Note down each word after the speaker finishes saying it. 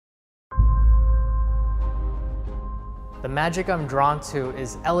The magic I'm drawn to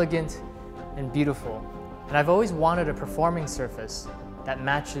is elegant and beautiful, and I've always wanted a performing surface that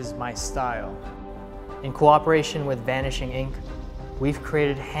matches my style. In cooperation with Vanishing Ink, we've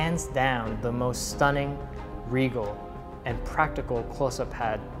created hands down the most stunning, regal, and practical close-up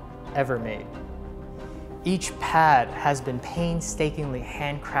pad ever made. Each pad has been painstakingly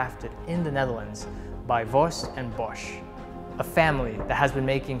handcrafted in the Netherlands by Vorst and Bosch, a family that has been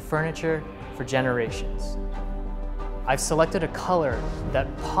making furniture for generations. I've selected a color that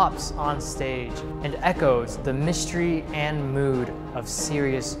pops on stage and echoes the mystery and mood of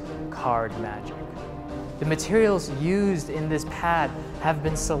serious card magic. The materials used in this pad have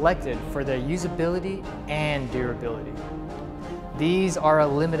been selected for their usability and durability. These are a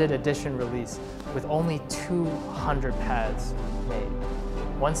limited edition release with only 200 pads made.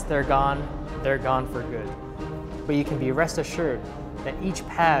 Once they're gone for good. But you can be rest assured that each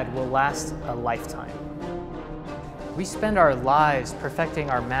pad will last a lifetime. We spend our lives perfecting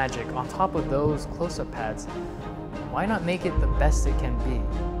our magic on top of those close-up pads. Why not make it the best it can be?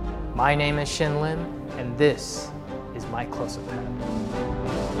 My name is Shin Lim, and this is my close-up pad.